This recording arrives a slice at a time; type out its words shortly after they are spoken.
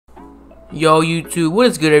Yo YouTube, what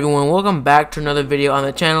is good everyone? Welcome back to another video on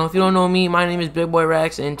the channel. If you don't know me, my name is Big Boy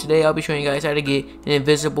Rex, and today I'll be showing you guys how to get an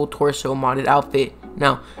invisible torso modded outfit.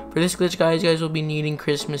 Now, for this glitch guys, you guys will be needing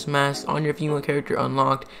Christmas masks on your female character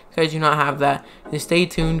unlocked. If you guys do not have that, then stay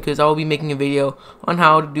tuned because I will be making a video on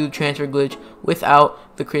how to do transfer glitch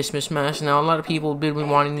without the Christmas mask. Now, a lot of people did been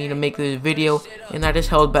wanting me to make this video, and I just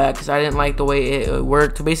held back because I didn't like the way it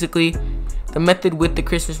worked. So basically, the method with the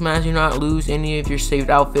Christmas mask, you not lose any of your saved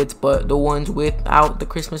outfits, but the ones without the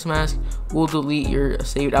Christmas mask will delete your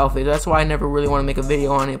saved outfit. That's why I never really want to make a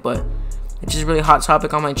video on it, but it's just a really hot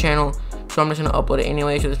topic on my channel, so I'm just going to upload it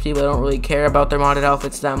anyway. So there's people that don't really care about their modded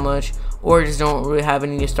outfits that much, or just don't really have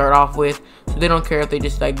any to start off with, so they don't care if they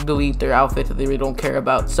just like delete their outfits that they really don't care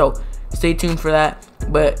about. So stay tuned for that.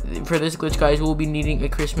 But for this glitch guys, we'll be needing a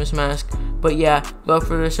Christmas mask. But yeah, without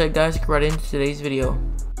further ado guys, get right into today's video.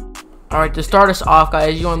 Alright, to start us off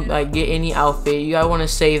guys, you want to get any outfit. You guys want to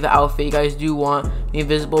save the outfit you guys do want the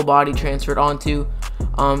invisible body transferred onto.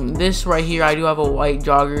 This right here, I do have a white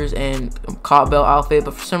joggers and cop belt outfit,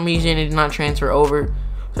 but for some reason it did not transfer over,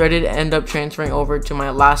 so I did end up transferring over to my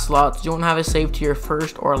last slot. So you won't have it saved to your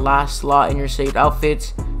first or last slot in your saved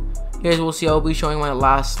outfits. You guys will see I'll be showing my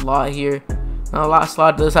last slot here. Now the last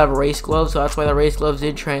slot does have race gloves, so that's why the race gloves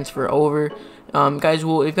did transfer over. Guys, if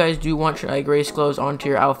you guys do want like race gloves onto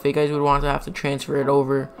your outfit, you guys would want to have to transfer it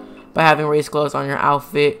over by having race gloves on your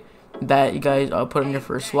outfit that you guys put in your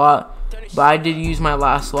first slot. But I did use my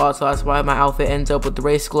last slot, so that's why my outfit ends up with the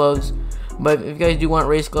race gloves. But if you guys do want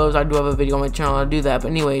race gloves, I do have a video on my channel how to do that.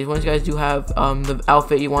 But anyways, once you guys do have the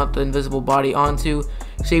outfit you want the invisible body onto,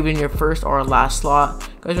 save it in your first or last slot.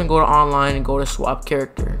 You guys want to go to online and go to swap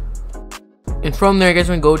character. And from there, you guys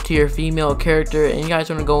want to go to your female character, and you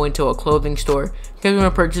guys want to go into a clothing store. You guys want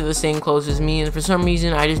to purchase the same clothes as me, and for some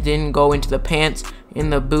reason, I just didn't go into the pants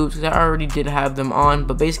and the boots because I already did have them on.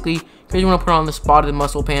 But basically, you guys want to put on the spotted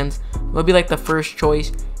muscle pants. They'll be like the first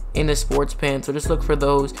choice in the sports pants, so just look for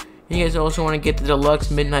those. And you guys also want to get the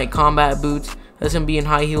deluxe midnight combat boots. That's going to be in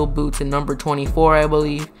high heel boots in number 24, I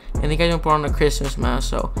believe. And you guys want to put on the Christmas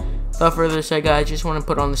mask. So without further ado guys, just want to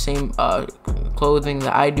put on the same clothing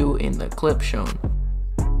that I do in the clip shown.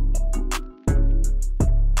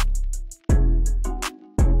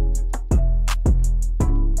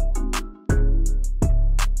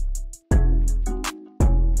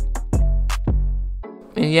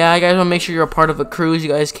 And yeah, you guys want to make sure you're a part of a cruise. You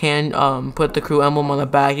guys can put the crew emblem on the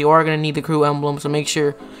back. You are going to need the crew emblem, so make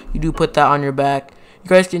sure you do put that on your back. You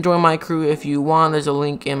guys can join my crew if you want. There's a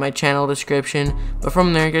link in my channel description. But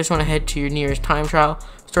from there, you guys want to head to your nearest time trial,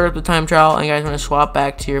 start up the time trial, and you guys want to swap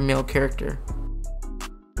back to your male character.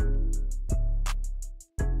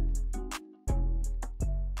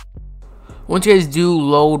 Once you guys do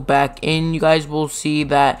load back in, you guys will see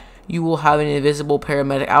that you will have an invisible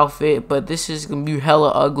paramedic outfit, but this is going to be hella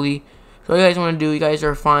ugly. So what you guys want to do, you guys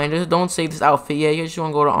are fine. Just don't save this outfit yet. You guys just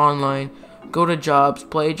want to go to online, go to jobs,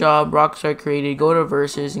 play job, Rockstar created, go to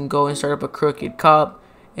versus, and go and start up a crooked cop.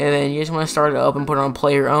 And then you just want to start it up and put it on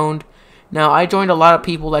player owned. Now I joined a lot of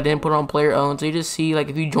people that didn't put it on player owned, so you just see like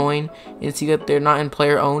if you join and see that they're not in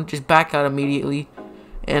player owned, just back out immediately.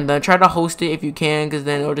 And try to host it if you can, because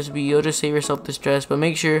then you'll just save yourself the stress. But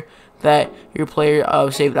make sure that your player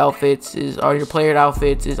saved outfits or your player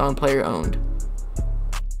outfits is on player owned.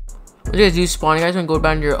 Once you guys do spawn, you guys want to go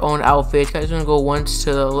down to your own outfits. You guys want to go once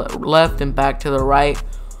to the left and back to the right,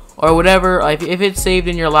 or whatever. If it's saved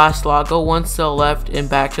in your last slot, go once to the left and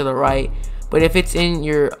back to the right. But if it's in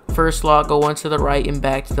your first slot, go once to the right and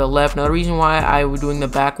back to the left. Now the reason why I was doing the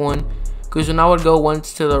back one, because when I would go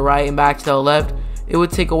once to the right and back to the left, it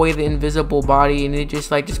would take away the invisible body, and it just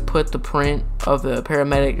put the print of the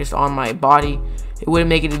paramedic just on my body. It wouldn't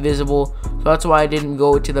make it invisible, so that's why I didn't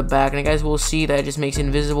go to the back. And you guys will see that it just makes it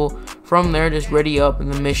invisible. From there, just ready up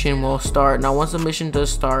and the mission will start. Now once the mission does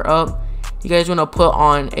start up, you guys want to put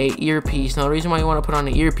on a earpiece. Now the reason why you want to put on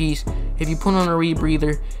an earpiece, if you put on a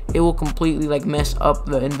rebreather, it will completely like mess up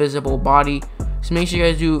the invisible body. So make sure you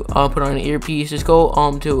guys do put on an earpiece. Just go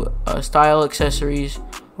to style accessories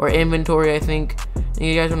or inventory, I think, and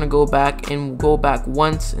you guys want to go back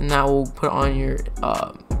once, and that will put on your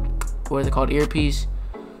what is it called, earpiece.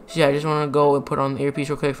 So yeah, I just want to go and put on the earpiece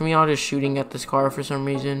real quick. For me, I was just shooting at this car for some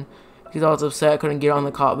reason because I was upset I couldn't get on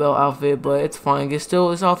the cop belt outfit, but it's fine. This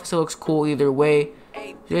outfit still looks cool either way. So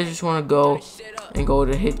you guys just want to go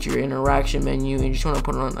to hit your interaction menu, and you just want to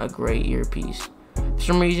put on a gray earpiece. For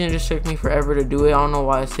some reason, it just took me forever to do it. I don't know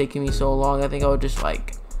why it's taking me so long. I think I was just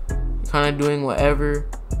like kind of doing whatever,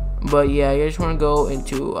 But yeah, you just want to go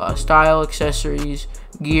into style, accessories,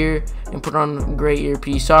 gear, and put on a great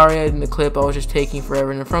earpiece. Sorry, in the clip I was just taking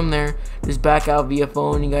forever, and from there just back out via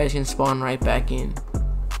phone. You guys can spawn right back in.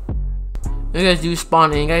 You guys do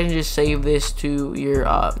spawn in, you guys can just save this to your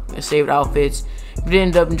saved outfits. If you did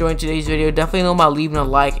end up enjoying today's video, definitely know about leaving a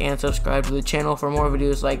like and subscribe to the channel for more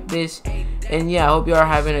videos like this. And yeah, I hope you are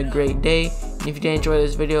having a great day. And if you did enjoy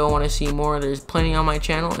this video and want to see more, there's plenty on my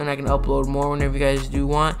channel, and I can upload more whenever you guys do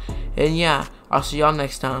want. And yeah, I'll see y'all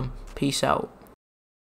next time. Peace out.